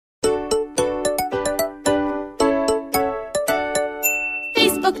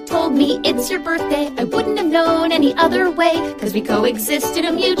told me it's your birthday, I wouldn't have known any other way, cause we coexist in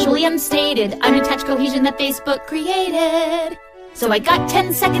a mutually unstated, unattached cohesion that Facebook created. So I got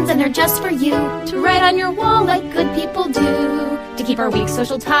 10 seconds and they're just for you, to write on your wall like good people do, to keep our weak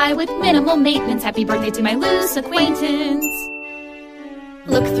social tie with minimal maintenance. Happy birthday to my loose acquaintance.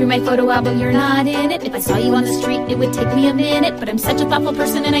 Look through my photo album, you're not in it. If I saw you on the street, it would take me a minute, but I'm such a thoughtful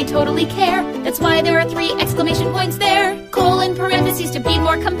person and I totally care. That's why there are 3 exclamation points there. Colon parentheses to be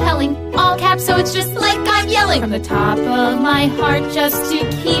more compelling. All caps, so it's just like I'm yelling. From the top of my heart, just to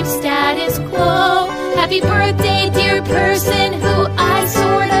keep status quo. Happy birthday, dear person who I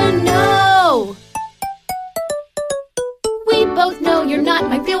sorta know. We both know you're not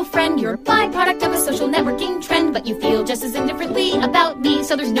my real friend. You're a byproduct of a social networking trend, but you feel just as indifferently about me,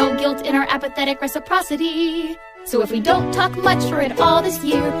 so there's no guilt in our apathetic reciprocity. So if we don't talk much for it all this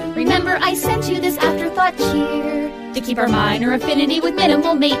year, remember I sent you this afterthought cheer, to keep our minor affinity with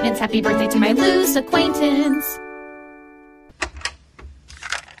minimal maintenance. Happy birthday to my loose acquaintance.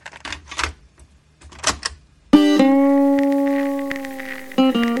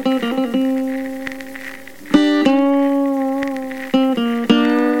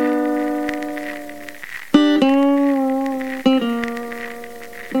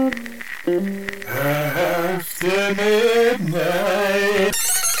 After midnight.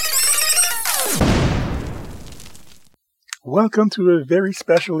 Welcome to a very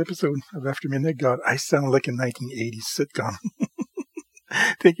special episode of After Midnight. God, I sound like a 1980s sitcom.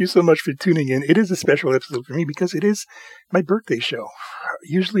 Thank you so much for tuning in. It is a special episode for me because it is my birthday show.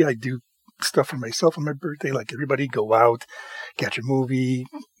 Usually I do stuff for myself on my birthday, like everybody, go out, catch a movie,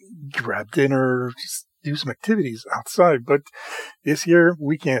 grab dinner, just do some activities outside. But this year,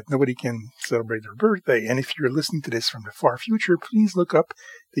 we can't. Nobody can celebrate their birthday. And if you're listening to this from the far future, please look up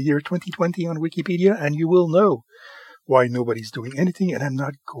the year 2020 on Wikipedia, and you will know why nobody's doing anything, and I'm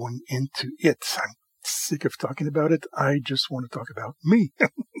not going into it. I'm sick of talking about it. I just want to talk about me.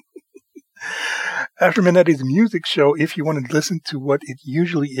 After Midnight is a music show. If you want to listen to what it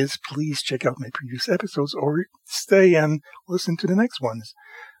usually is, please check out my previous episodes or stay and listen to the next ones.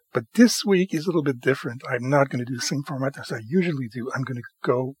 But this week is a little bit different. I'm not going to do the same format as I usually do. I'm going to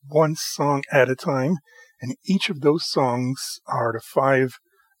go one song at a time, and each of those songs are the 5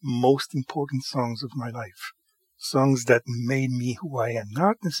 most important songs of my life. Songs that made me who I am.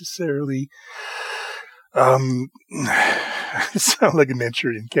 Not necessarily, sound like a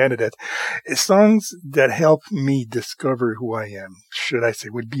Manchurian candidate. Songs that help me discover who I am, should I say,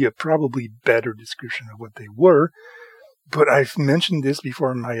 would be a probably better description of what they were. But I've mentioned this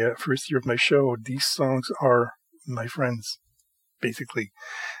before in my first year of my show. These songs are my friends, basically.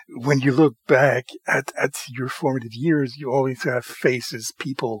 When you look back at your formative years, you always have faces,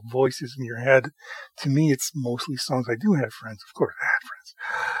 people, voices in your head. To me, it's mostly songs. I do have friends. Of course, I had friends.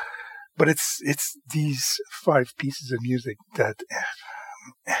 But it's these 5 pieces of music that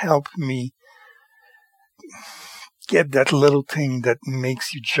help me get that little thing that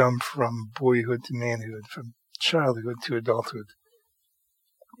makes you jump from boyhood to manhood, from childhood to adulthood,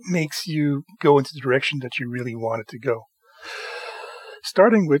 makes you go into the direction that you really wanted to go.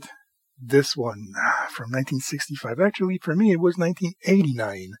 Starting with this one from 1965. Actually, for me, it was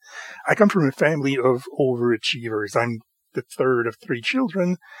 1989. I come from a family of overachievers. I'm the third of 3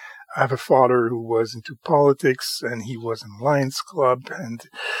 children. I have a father who was into politics, and he was in Lions Club, and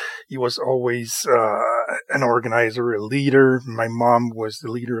he was always an organizer, a leader. My mom was the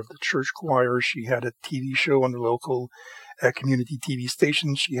leader of the church choir. She had a TV show on the local community TV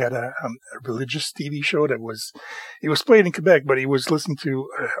station. She had a religious TV show it was played in Quebec, but it was listened to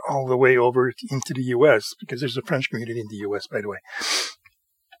all the way over into the U.S., because there's a French community in the U.S., by the way.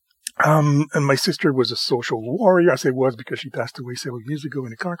 And my sister was a social warrior. I say was because she passed away several years ago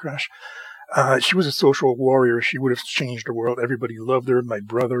in a car crash. She was a social warrior. She would have changed the world. Everybody loved her. My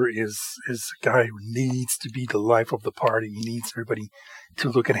brother is a guy who needs to be the life of the party. He needs everybody to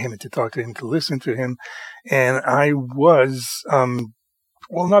look at him and to talk to him, to listen to him. And I was,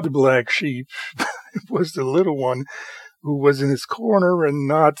 not the black sheep. It was the little one who was in his corner and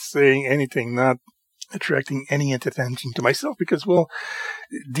not saying anything, not attracting any attention to myself, because,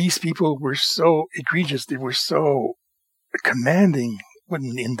 these people were so egregious. They were so commanding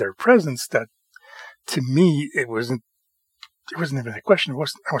in their presence that, to me, it wasn't even a question. I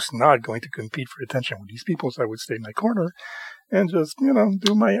was not going to compete for attention with these people, so I would stay in my corner and just,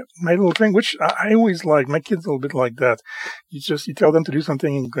 do my little thing, which I always like. My kids are a little bit like that. You tell them to do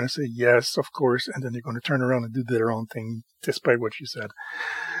something, and you're going to say, yes, of course, and then they're going to turn around and do their own thing, despite what you said.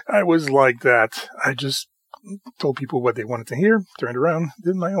 I was like that. I just told people what they wanted to hear, turned around,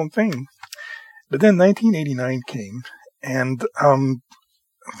 did my own thing. But then 1989 came, and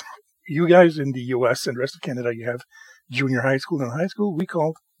you guys in the U.S. and the rest of Canada, you have junior high school and high school. We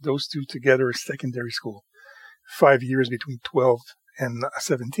called those two together a secondary school. 5 years between 12 and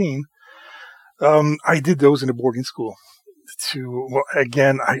 17. I did those in a boarding school. I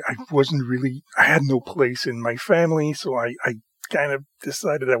wasn't really, I had no place in my family, so I kind of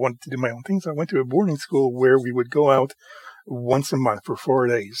decided I wanted to do my own thing. So I went to a boarding school where we would go out once a month for 4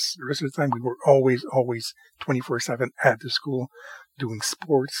 days. The rest of the time, we were always 24/7 at the school, doing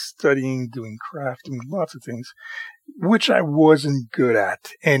sports, studying, doing craft, doing lots of things, which I wasn't good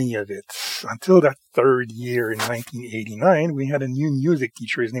at, any of it. Until that third year in 1989, we had a new music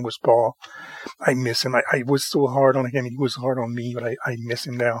teacher. His name was Paul. I miss him. I was so hard on him. He was hard on me, but I miss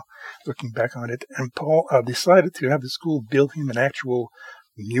him now, looking back on it. And Paul decided to have the school build him an actual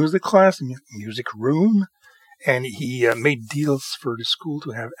music class, music room. And he made deals for the school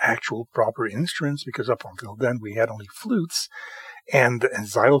to have actual proper instruments, because up until then we had only flutes and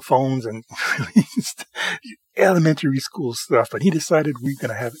xylophones and just elementary school stuff. But he decided we're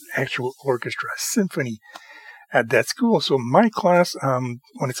going to have an actual orchestra, a symphony at that school. So my class,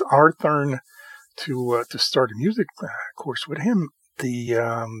 when it's our turn to start a music course with him,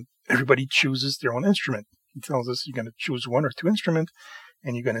 everybody chooses their own instrument. He tells us you're going to choose one or two instruments,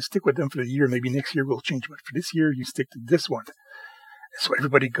 and you're going to stick with them for the year. Maybe next year we'll change, but for this year you stick to this one. So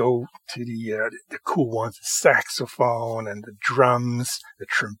everybody go to the cool ones, the saxophone and the drums, the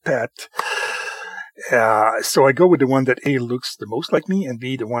trumpet. So I go with the one that A, looks the most like me, and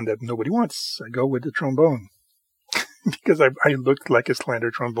B, the one that nobody wants. I go with the trombone because I looked like a slender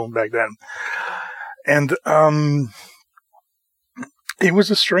trombone back then. And it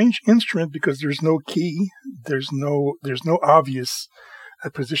was a strange instrument because there's no key. There's no obvious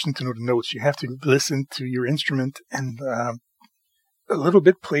position to know the notes. You have to listen to your instrument and a little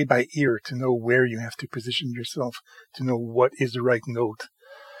bit play by ear to know where you have to position yourself, to know what is the right note.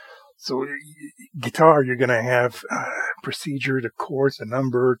 So guitar, you're going to have procedure, the chords, the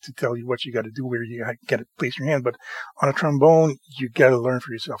number to tell you what you got to do, where you got to place your hand. But on a trombone, you got to learn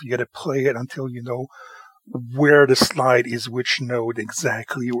for yourself. You got to play it until you know where the slide is, which note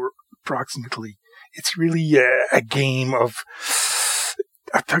exactly or approximately. It's really a game of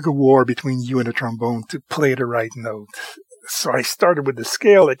a tug of war between you and the trombone to play the right note. So I started with the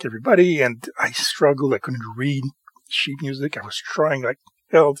scale like everybody, and I struggled. I couldn't read sheet music. I was trying like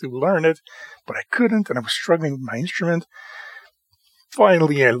hell to learn it, but I couldn't, and I was struggling with my instrument.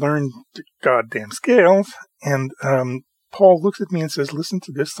 Finally, I learned the goddamn scales, and Paul looks at me and says, listen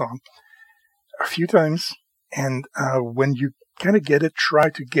to this song a few times, and when you kind of get it, try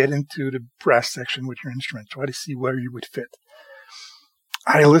to get into the brass section with your instrument. Try to see where you would fit.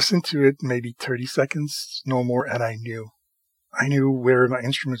 I listened to it maybe 30 seconds, no more, and I knew where my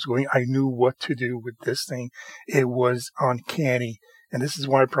instrument was going. I knew what to do with this thing. It was uncanny. And this is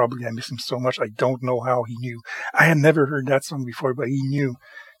why probably I miss him so much. I don't know how he knew. I had never heard that song before, but he knew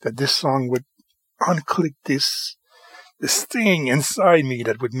that this song would unclick this thing inside me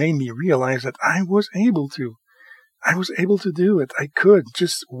that would make me realize that I was able to do it. I could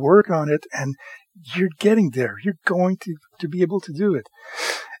just work on it, and you're getting there. You're going to be able to do it.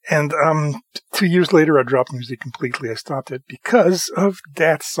 And 2 years later, I dropped music completely. I stopped it because of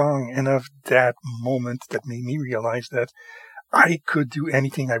that song and of that moment that made me realize that I could do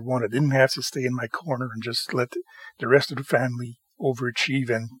anything I wanted. I didn't have to stay in my corner and just let the rest of the family overachieve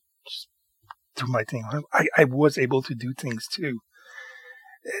and just do my thing. I was able to do things too.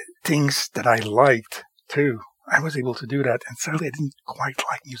 Things that I liked too. I was able to do that. And sadly, I didn't quite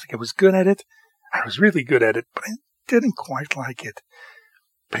like music. I was good at it. I was really good at it, but I didn't quite like it.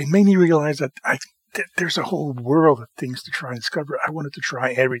 But it made me realize that there's a whole world of things to try and discover. I wanted to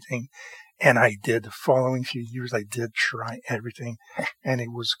try everything. And I did. The following few years, I did try everything, and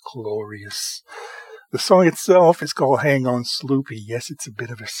it was glorious. The song itself is called Hang On Sloopy. Yes, it's a bit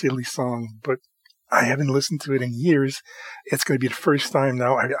of a silly song, but I haven't listened to it in years. It's going to be the first time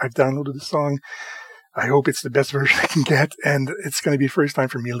now. I've downloaded the song. I hope it's the best version I can get, and it's going to be the first time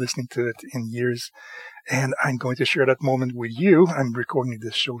for me listening to it in years. And I'm going to share that moment with you. I'm recording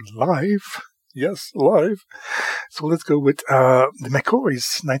this show live. Yes, live. So let's go with the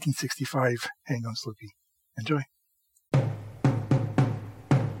McCoys, 1965, Hang On Sloopy. Enjoy.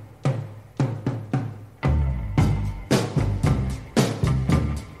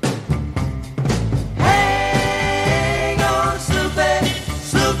 Hang on, Sloopy,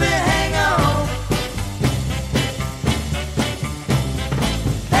 Sloopy, hang on.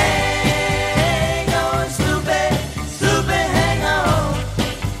 Hang on, Sloopy, Sloopy, hang on.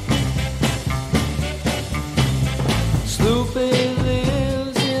 Sloopy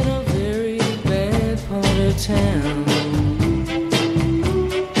lives in a very bad part of town.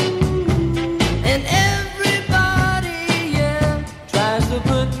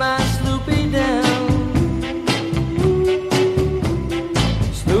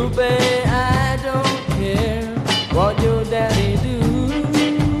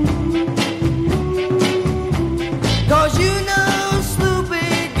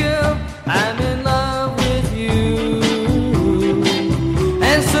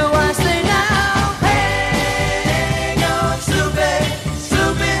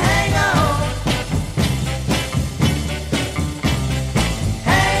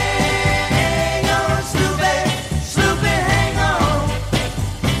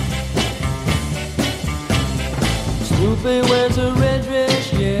 Snoopy wears a red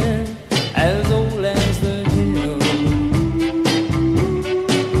dress, yeah, as old as the hill.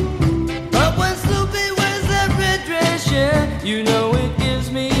 But when Snoopy wears that red dress, yeah, you know it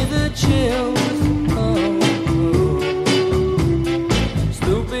gives me the chills. Oh, oh.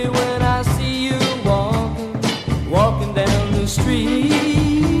 Snoopy, when I see you walking down the street,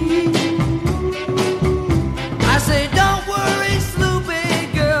 I say, don't worry,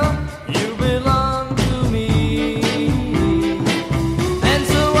 Snoopy girl, you belong to me. And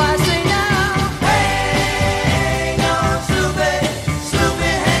so I say now, hang on, Snoopy,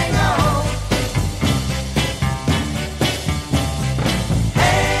 Snoopy, hang on.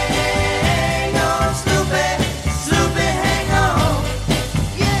 Hang on, Snoopy, Snoopy, hang on.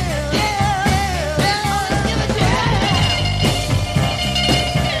 Yeah, yeah, yeah, give it to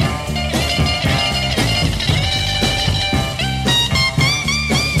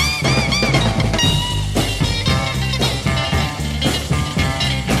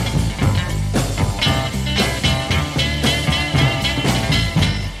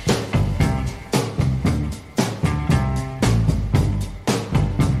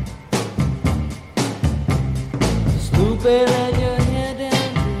Snoopy, let your hair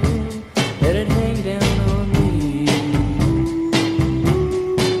down, girl. Let it hang down on me.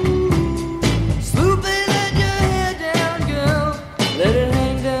 Snoopy, let your hair down, girl. Let it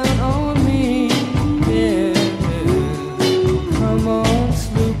hang down on me. Yeah. Come on,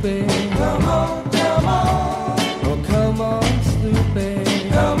 Snoopy. Come on, come on. Oh, come on, Snoopy.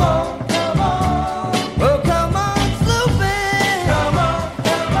 Come on, come on. Oh, come on, Snoopy. Come on,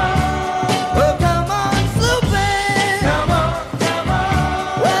 come on. Oh, come on, Snoopy. Come on, come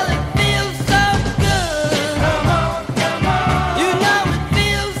on. Well, it feels so good. Come on, come on. You know it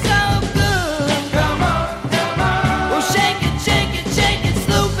feels so good. Come on, come on. Oh, shake it,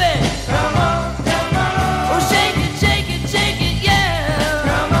 Snoopy. Come on, come on. Oh, shake it, yeah.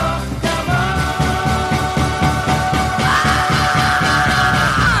 Come on, come on.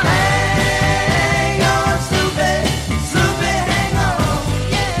 Hang on, Snoopy, Snoopy, hang on.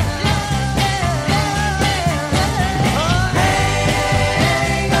 Yeah, yeah, yeah.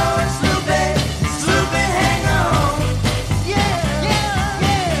 Hang on, Snoopy, Snoopy, hang on. Yeah, yeah,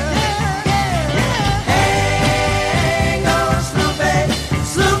 yeah, yeah. Hang on, Snoopy,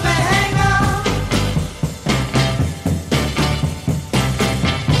 Snoopy, hang on.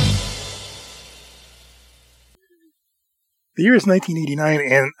 The year is 1989,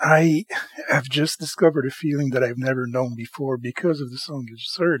 and I have just discovered a feeling that I've never known before because of the song you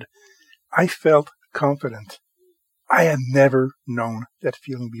just heard. I felt confident. I had never known that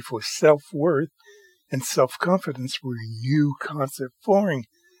feeling before. Self-worth and self-confidence were new concept, foreign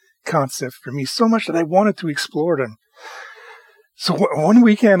concept for me, so much that I wanted to explore them. So one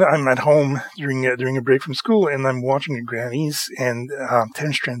weekend, I'm at home during a break from school, and I'm watching the Grammys, and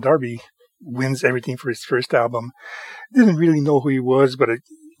Terence Trent D'Arby wins everything for his first album. Didn't really know who he was, but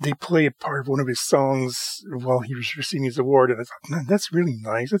they play a part of one of his songs while he was receiving his award, and I thought, man, that's really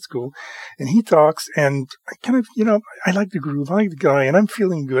nice, that's cool. And he talks, and I kind of, I like the groove, I like the guy, and I'm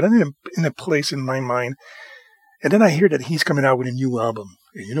feeling good. I'm in a place in my mind. And then I hear that he's coming out with a new album.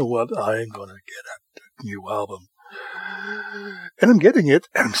 And you know what? I'm going to get that new album. And I'm getting it,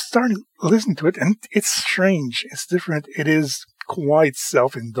 and I'm starting to listen to it, and it's strange. It's different. It is quite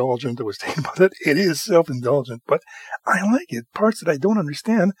self-indulgent. I was thinking about it. It is self-indulgent, but I like it. Parts that I don't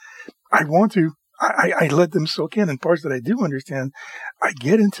understand, I let them soak in, and parts that I do understand, I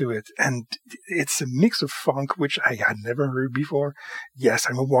get into it. And it's a mix of funk, which I had never heard before. Yes,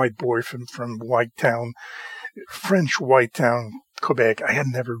 I'm a white boy from White Town, French White Town, Quebec. I had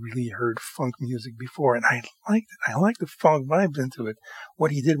never really heard funk music before, and I liked it. I liked the funk vibes into it.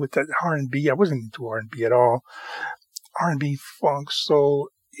 What he did with that R&B, I wasn't into R&B at all. R&B, funk, soul,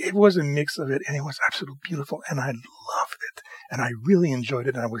 it was a mix of it, and it was absolutely beautiful, and I loved it, and I really enjoyed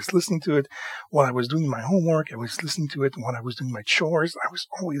it, and I was listening to it while I was doing my homework. I was listening to it while I was doing my chores. I was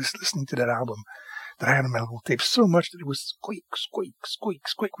always listening to that album that I had on my little tape so much that it was squeak, squeak, squeak,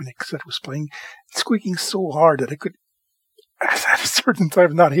 squeak when the cassette was playing, squeaking so hard that I could, at a certain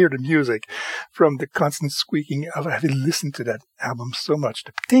time, not hear the music from the constant squeaking of having listened to that album so much.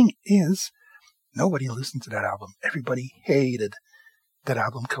 The thing is, nobody listened to that album. Everybody hated that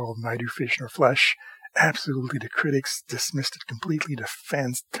album called Neither Fish Nor Flesh. Absolutely, the critics dismissed it completely. The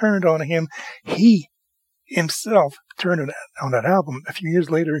fans turned on him. He himself turned on that album. A few years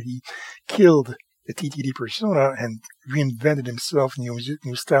later, he killed the TTD persona and reinvented himself. New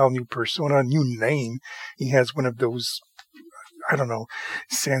style, new persona, new name. He has one of those, I don't know,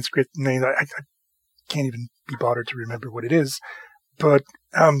 Sanskrit names. I can't even be bothered to remember what it is. But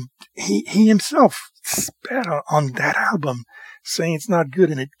he himself spat on that album, saying it's not good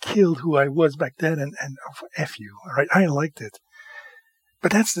and it killed who I was back then. And F you. All right. I liked it.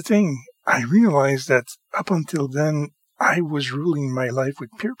 But that's the thing. I realized that up until then, I was ruling my life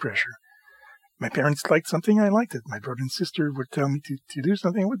with peer pressure. My parents liked something, I liked it. My brother and sister would tell me to do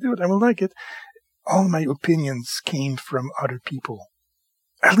something, I would do it, I would like it. All my opinions came from other people.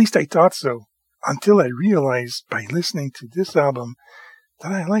 At least I thought so, until I realized by listening to this album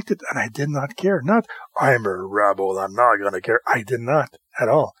that I liked it and I did not care. Not, I'm a rebel, I'm not going to care. I did not at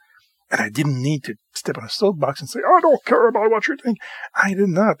all. And I didn't need to step on a soapbox and say, I don't care about what you think. I did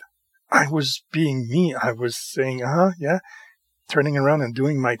not. I was being me. I was saying, yeah, turning around and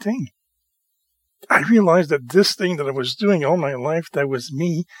doing my thing. I realized that this thing that I was doing all my life, that was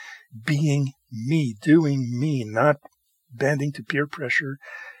me being me, doing me, not bending to peer pressure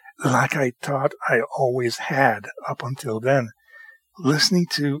like I thought I always had up until then. Listening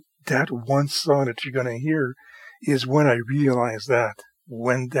to that one song that you're going to hear is when I realized that,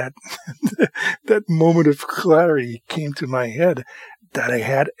 when that that moment of clarity came to my head, that I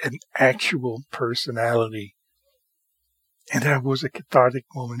had an actual personality. And that was a cathartic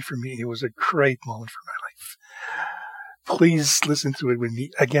moment for me. It was a great moment for my life. Please listen to it with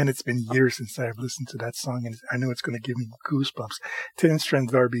me. Again, it's been years since I've listened to that song, and I know it's going to give me goosebumps. Terence Trent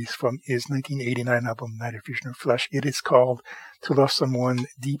D'Arby from his 1989 album, Neither Fish Nor Flesh. It is called To Love Someone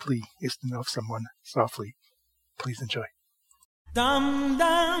Deeply is to Love Someone Softly. Please enjoy. Dum,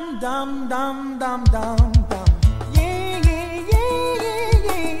 dum, dum, dum, dum, dum, dum. Yeah, yeah, yeah, yeah,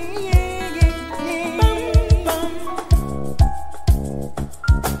 yeah, yeah, yeah, bum, bum.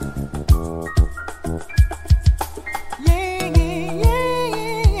 Yeah, yeah, yeah,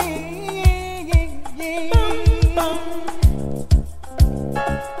 yeah, yeah, yeah, bum,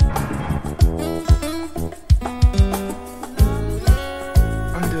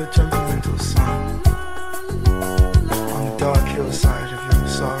 Under a temperamental sun, on the dark hillside of your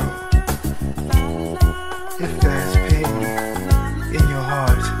sorrow, if there's pain in your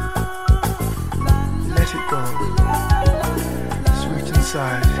heart, let it go. Sweet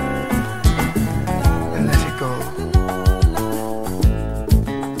inside, and let it go.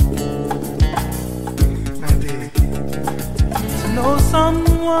 My dear, to know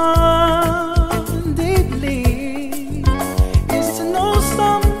someone deeply is to know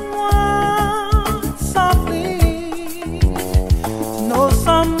someone softly. To know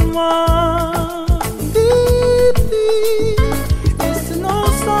someone deeply is to know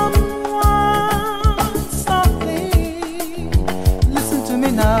someone softly. Listen to me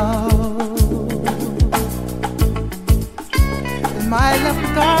now. In my left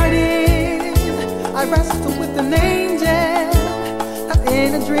garden, I wrestle with an angel.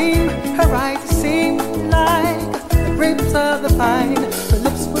 In a dream, her eyes seemed like the grapes of the vine. Her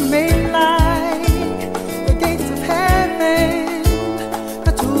lips were made like the gates of heaven,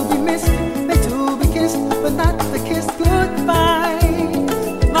 not to be missed, made to be kissed, but not the kiss goodbye.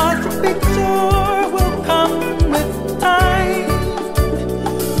 The larger picture will come with time.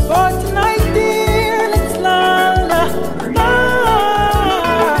 For tonight, dear, let's lullaby.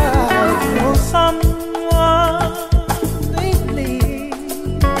 Know someone deeply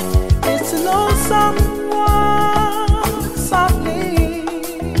is to know someone softly.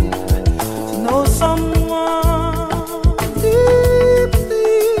 To know someone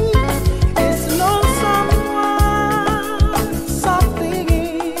deeply is to know someone softly.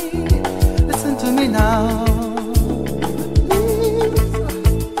 Listen to me now.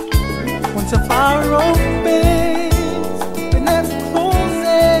 Once a flower opens, it never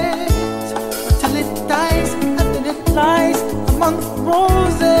closes until it dies, and then it lies among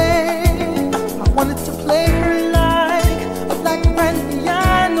roses. I wanted to play her like a black grand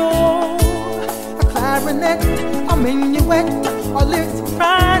piano, a clarinet, a minuet, or lyric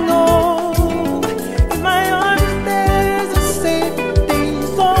soprano. In my arms there's a safety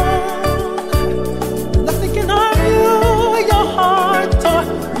zone. Nothing can harm you, your heart or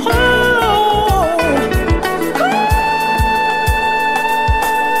home.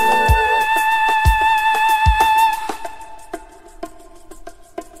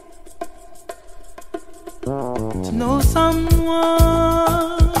 To know someone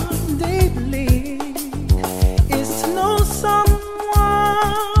deeply is to know someone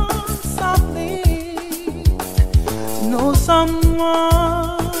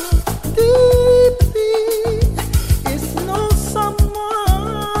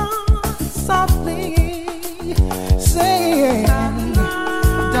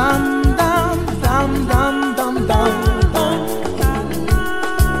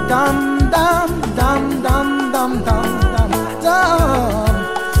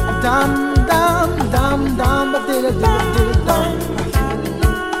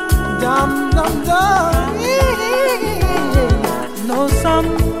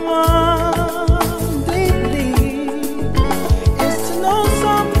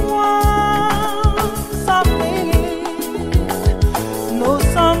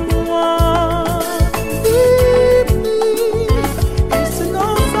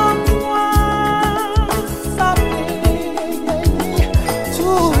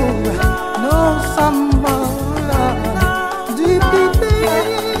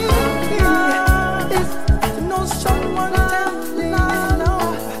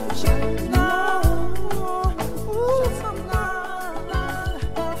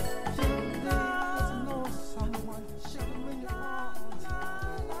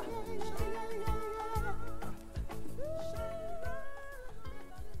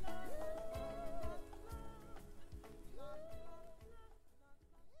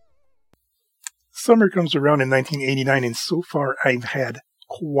Summer comes around in 1989, and so far I've had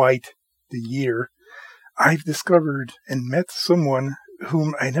quite the year. I've discovered and met someone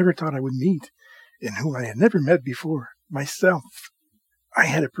whom I never thought I would meet and whom I had never met before, myself. I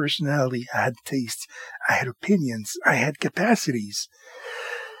had a personality, I had tastes, I had opinions, I had capacities.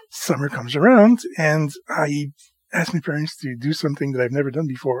 Summer comes around, and I asked my parents to do something that I've never done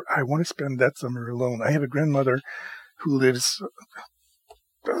before. I want to spend that summer alone. I have a grandmother who lives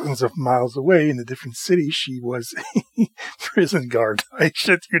dozens of miles away in a different city. She was a prison guard. I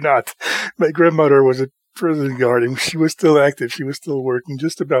shit you not. My grandmother was a prison guard, and she was still active. She was still working,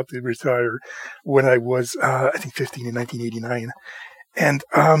 just about to retire when I was, I think, 15 in 1989. And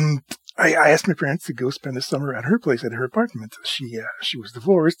I asked my parents to go spend the summer at her place, at her apartment. She was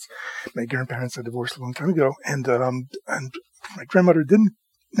divorced. My grandparents had divorced a long time ago, and my grandmother didn't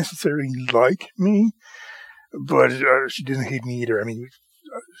necessarily like me, but she didn't hate me either. I mean,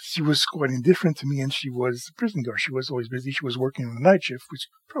 she was quite indifferent to me, and she was a prison guard. She was always busy. She was working on the night shift, which is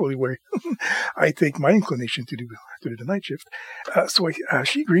probably where I take my inclination to do the night shift. So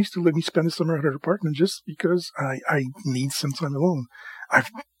she agrees to let me spend the summer at her apartment just because I need some time alone.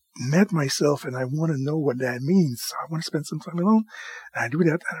 I've met myself, and I want to know what that means. I want to spend some time alone. And I do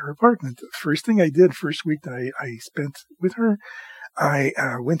that at her apartment. First thing I did, first week that I spent with her, I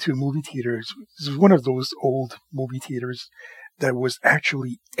went to a movie theater. This was one of those old movie theaters that was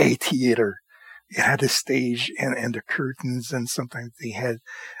actually a theater. It had a stage and the curtains, and sometimes they had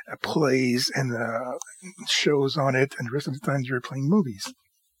plays and shows on it, and the rest of the time they were playing movies.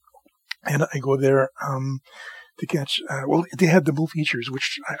 And I go there to catch, they had double features,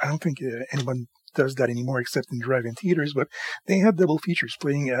 which I don't think anyone does that anymore except in drive-in theaters, but they had double features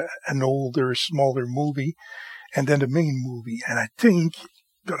playing an older, smaller movie and then the main movie. And I think,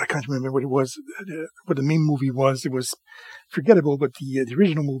 God, I can't remember what it was, what the main movie was. It was forgettable, but the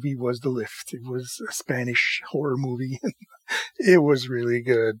original movie was The Lift. It was a Spanish horror movie. It was really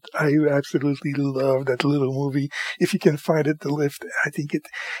good. I absolutely love that little movie. If you can find it, The Lift, I think it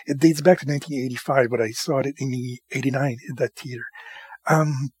dates back to 1985, but I saw it in 89 in that theater.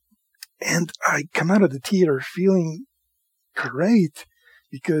 And I come out of the theater feeling great,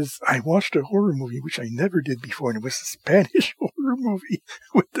 because I watched a horror movie, which I never did before, and it was a Spanish horror movie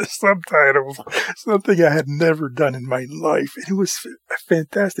with the subtitles, something I had never done in my life. And it was a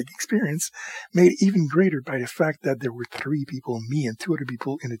fantastic experience, made even greater by the fact that there were 3 people, me and 2 other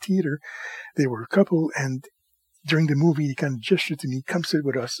people in the theater. They were a couple, and during the movie, they kind of gestured to me, come sit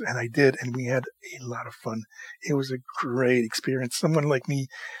with us, and I did, and we had a lot of fun. It was a great experience. Someone like me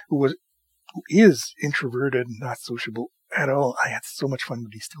who is introverted, not sociable at all. I had so much fun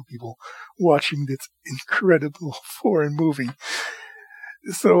with these 2 people watching this incredible foreign movie.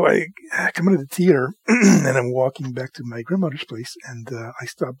 So I come out of the theater and I'm walking back to my grandmother's place, and I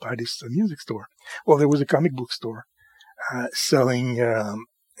stopped by this music store. Well, there was a comic book store selling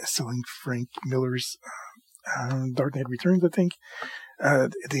Frank Miller's Dark Knight Returns, I think.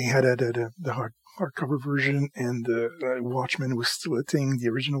 They had the hardcover version, and Watchmen was still a thing. The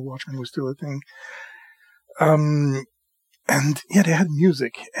original Watchmen was still a thing. And yeah, they had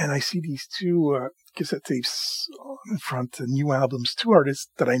music, and I see these 2 cassette tapes in front, new albums, 2 artists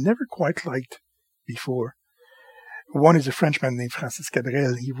that I never quite liked before. One is a Frenchman named Francis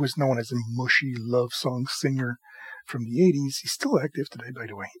Cabrel. He was known as a mushy love song singer from the 80s. He's still active today, by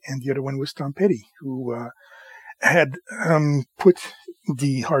the way. And the other one was Tom Petty, who had put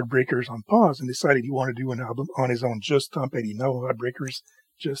the Heartbreakers on pause and decided he wanted to do an album on his own, just Tom Petty, no Heartbreakers,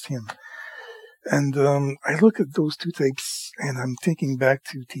 just him. And I look at those 2 tapes, and I'm thinking back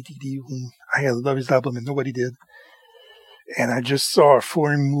to TTD, whom I love his album and nobody did. And I just saw a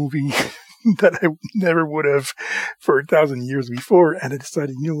foreign movie that I never would have for 1,000 years before, and I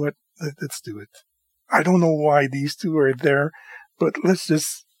decided, you know what, let's do it. I don't know why these 2 are there, but let's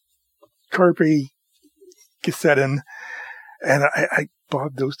just carpe cassettem. And I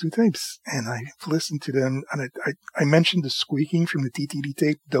bought those 2 tapes, and I listened to them, and I mentioned the squeaking from the TTD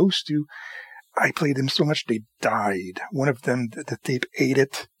tape. Those 2, I played them so much they died. One of them, the tape ate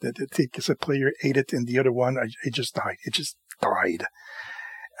it. The tape cassette player ate it, and the other one, it just died. It just died.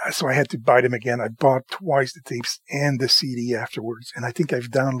 So I had to buy them again. I bought twice the tapes and the CD afterwards, and I think I've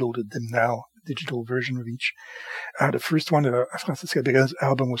downloaded them now, digital version of each. The first one, Francis Cabrel's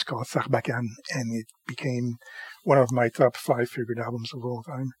album, was called Sarbacane, and it became one of my top 5 favorite albums of all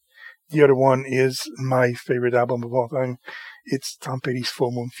time. The other one is my favorite album of all time. It's Tom Petty's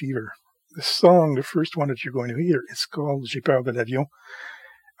Full Moon Fever. The song, the first one that you're going to hear, is called J'ai peur de l'avion.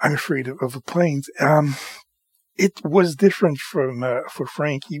 I'm afraid of planes. it was different for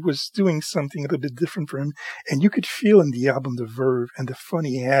Frank. He was doing something a little bit different for him, and you could feel in the album the verve and the fun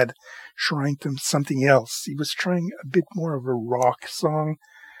he had trying to something else. He was trying a bit more of a rock song,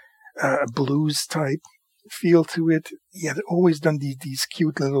 a blues type feel to it. He had always done these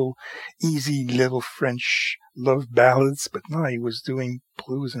cute little, easy little French love ballads, but now he was doing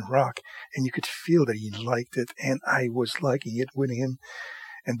blues and rock, and you could feel that he liked it, and I was liking it with him.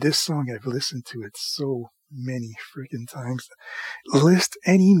 And this song, I've listened to it so many freaking times. List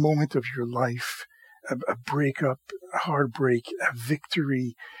any moment of your life, a breakup, a heartbreak, a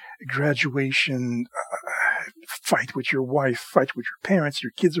victory, a graduation, fight with your wife, fight with your parents,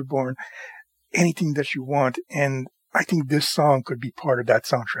 your kids are born, anything that you want. And I think this song could be part of that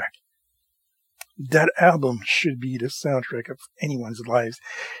soundtrack. That album should be the soundtrack of anyone's lives.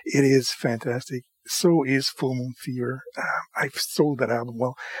 It is fantastic. So is Full Moon Fever. I've sold that album.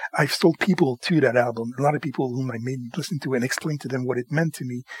 Well, I've sold people to that album. A lot of people whom I made listen to it and explain to them what it meant to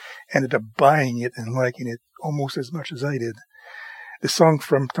me ended up buying it and liking it almost as much as I did. The song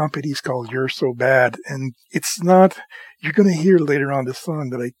from Tom Petty is called You're So Bad, and it's not, you're going to hear later on the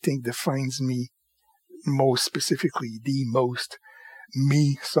song that I think defines me most specifically, the most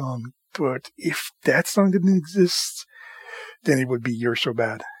me song. But if that song didn't exist, then it would be You're So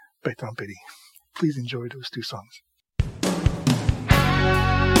Bad by Tom Petty. Please enjoy those two songs.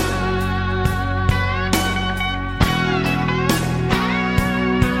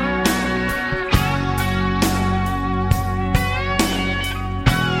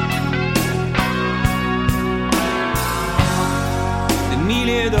 Des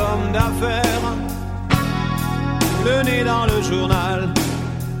milliers d'hommes d'affaires, le nez dans le journal,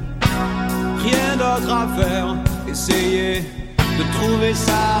 rien d'autre à faire, essayer de trouver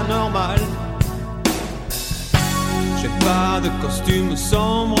ça normal. J'ai pas de costume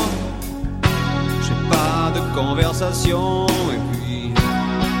sombre, j'ai pas de conversation, et puis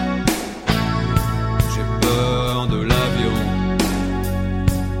j'ai peur de l'avion.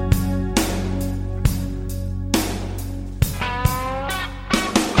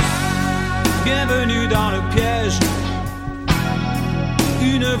 Bienvenue dans le piège,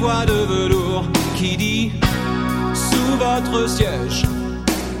 une voix de velours qui dit sous votre siège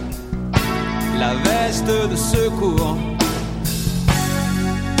la veste de secours.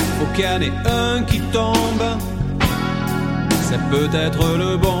 Faut qu'il y en ait un qui tombe, c'est peut-être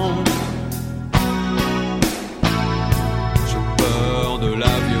le bon. J'ai peur de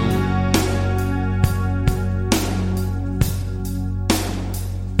l'avion.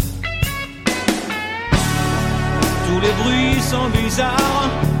 Tous les bruits sont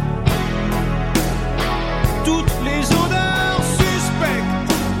bizarres, toutes les odeurs suspectes.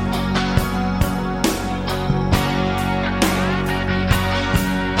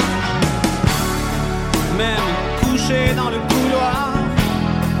 Même couché dans le couloir,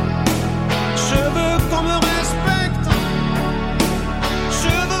 je veux qu'on me respecte,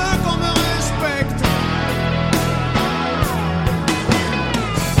 je veux qu'on me respecte.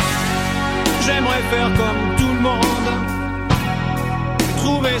 J'aimerais faire comme tout le monde,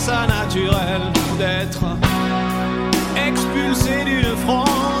 trouver ça naturel d'être expulsé d'une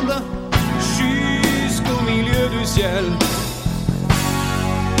fronde jusqu'au milieu du ciel.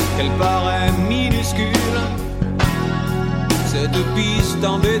 Qu'elle paraît minuscule, cette piste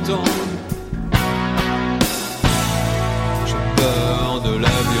en béton. J'ai peur de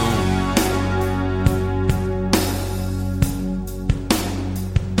l'avion.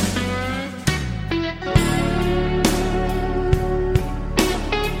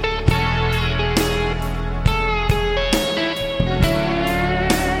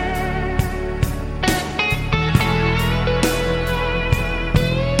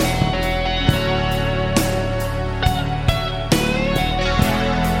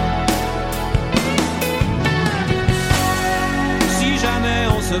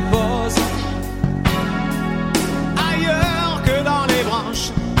 Se pose ailleurs que dans les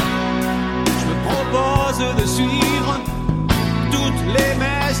branches. Je me propose de suivre toutes les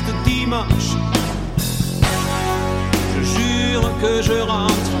messes de dimanche. Je jure que je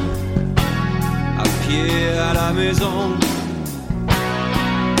rentre à pied à la maison.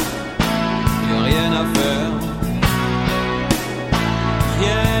 Y'a rien à faire,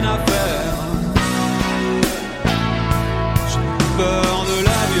 rien à faire. J'ai peur de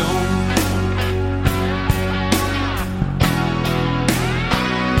l'avion.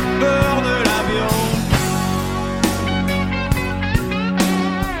 Peur de l'avion.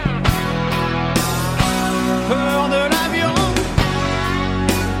 Peur de l'avion.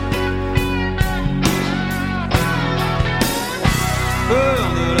 Peur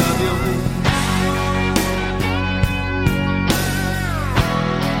de l'avion.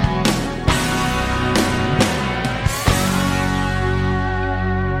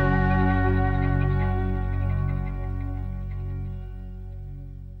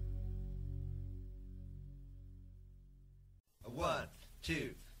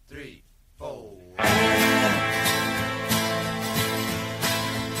 2, 3, 4.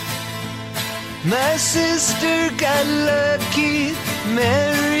 My sister got lucky,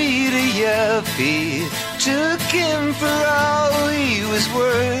 married a yuppie, took him for all he was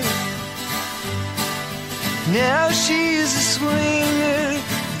worth. Now she's a swinger,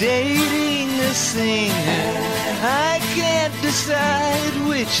 dating a singer. I can't decide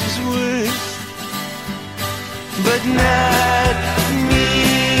which is worse, but not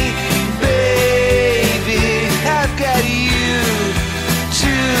me, baby. I've got you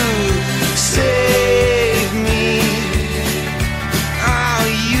to save me. Oh,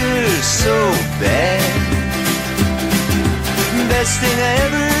 you're so bad. Best thing I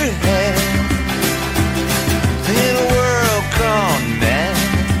ever had in a world gone mad.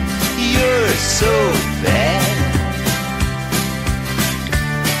 You're so bad.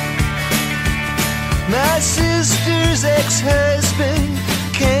 My sister's ex-husband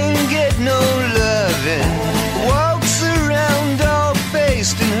can't get no lovin', walks around all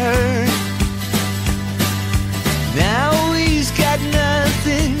faced and hurt. Now he's got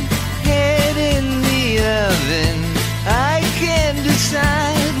nothing, head in the oven. I can't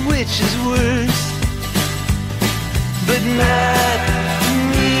decide which is worse, but not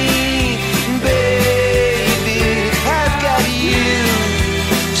me, baby. I've got you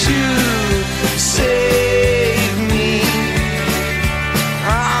to save me.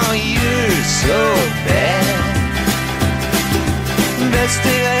 Oh, you're so bad. Best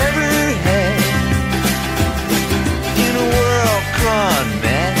thing I ever had in a world gone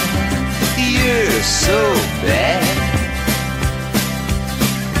mad. You're so bad.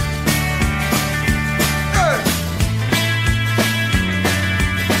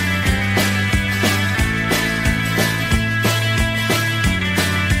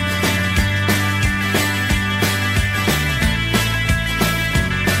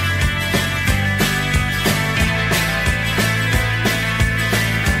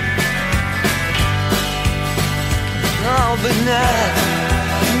 But not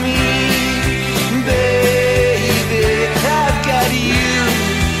me, baby. I've got you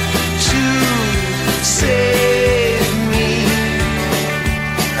to save me.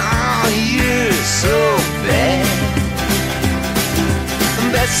 Oh, you're so bad.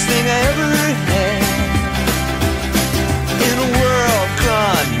 Best thing I ever had in a world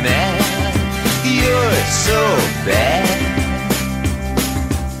gone mad. You're so bad.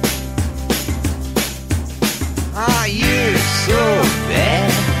 Ah, you're so bad.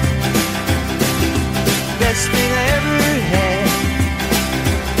 Best thing I ever had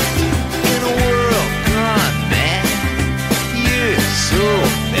in a world gone mad. You're so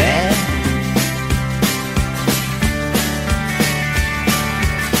bad.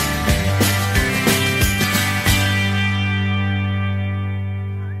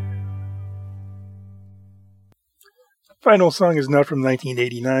 Final song is not from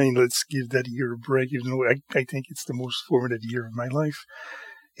 1989. Let's give that year a break, even though I think it's the most formative year of my life.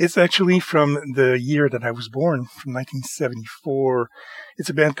 It's actually from the year that I was born, from 1974. It's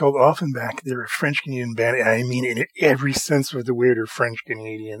a band called Offenbach. They're a French-Canadian band. I mean, in every sense of the word, they're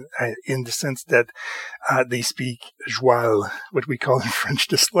French-Canadian, in the sense that they speak joual, what we call in French,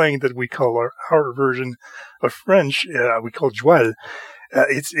 the slang that we call our version of French, we call joual.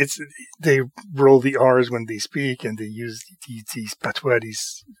 They roll the R's when they speak, and they use these patois,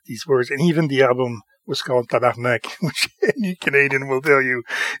 these words. And even the album was called Tabarnak, which any Canadian will tell you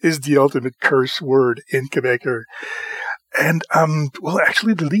is the ultimate curse word in Quebecer. And, well,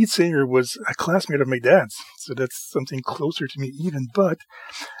 actually the lead singer was a classmate of my dad's. So that's something closer to me even. But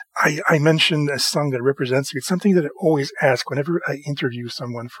I mentioned a song that represents me. It's something that I always ask whenever I interview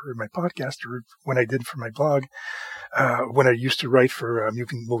someone for my podcast, or when I did for my blog. When I used to write for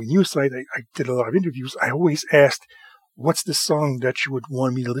Movie News site, I did a lot of interviews. I always asked, what's the song that you would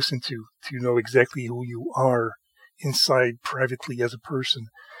want me to listen to know exactly who you are inside privately as a person?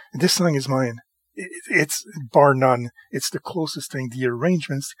 And this song is mine. It's bar none. It's the closest thing. The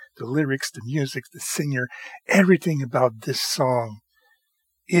arrangements, the lyrics, the music, the singer, everything about this song.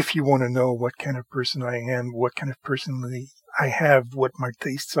 If you want to know what kind of person I am, what kind of personality I have, what my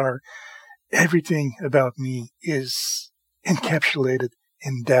tastes are, everything about me is encapsulated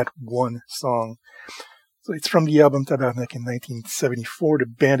in that one song. So it's from the album Tabarnak in 1974. The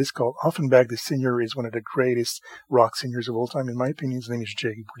band is called Offenbach. The singer is one of the greatest rock singers of all time, in my opinion. His name is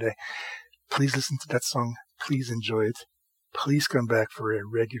Jerry Boulet. Please listen to that song. Please enjoy it. please come back for a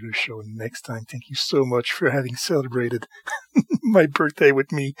regular show next time. Thank you so much for having celebrated my birthday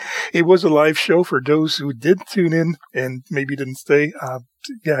with me. It was a live show for those who did tune in and maybe didn't stay. I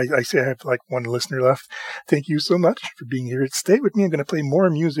say I have like one listener left. Thank you so much for being here. Stay with me. I'm going to play more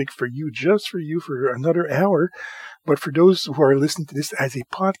music for you, just for you, for another hour. But for those who are listening to this as a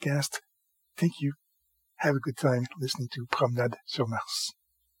podcast, thank you. Have a good time listening to Promenade sur Mars.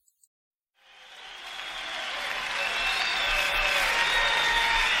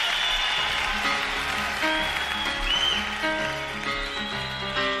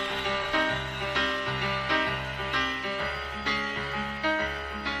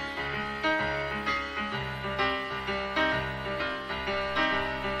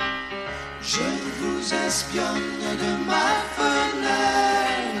 Je vous espionne de ma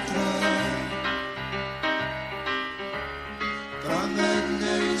fenêtre,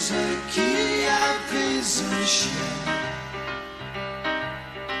 promeneuse qui avez un chien.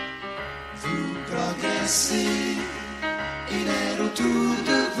 Vous progressez et l'air autour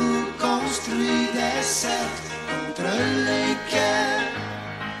de vous construit des cercles contre lesquels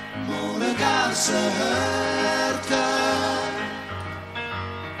mon regard se heurte.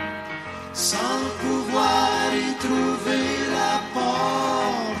 Sans pouvoir y trouver la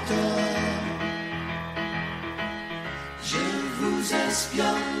porte, je vous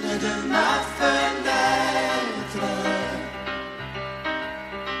espionne de ma fenêtre,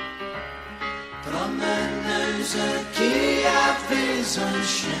 promeneuse qui avez un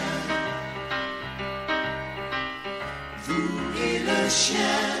chien. Vous et le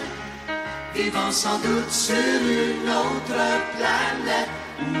chien, vivant sans doute sur une autre planète,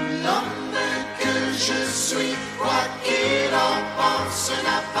 où l'homme que je suis, quoi qu'il en pense,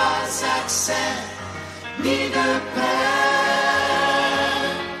 n'a pas accès ni de près,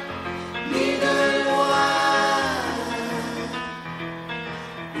 ni de loin.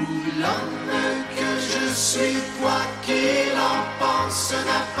 Où l'homme que je suis, quoi qu'il en pense,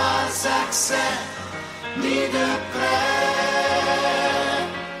 n'a pas accès ni de près,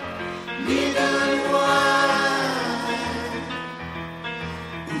 ni de loin.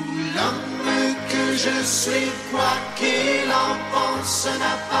 Je suis, quoi qu'il en pense,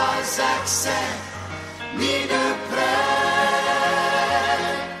 n'a pas accès ni de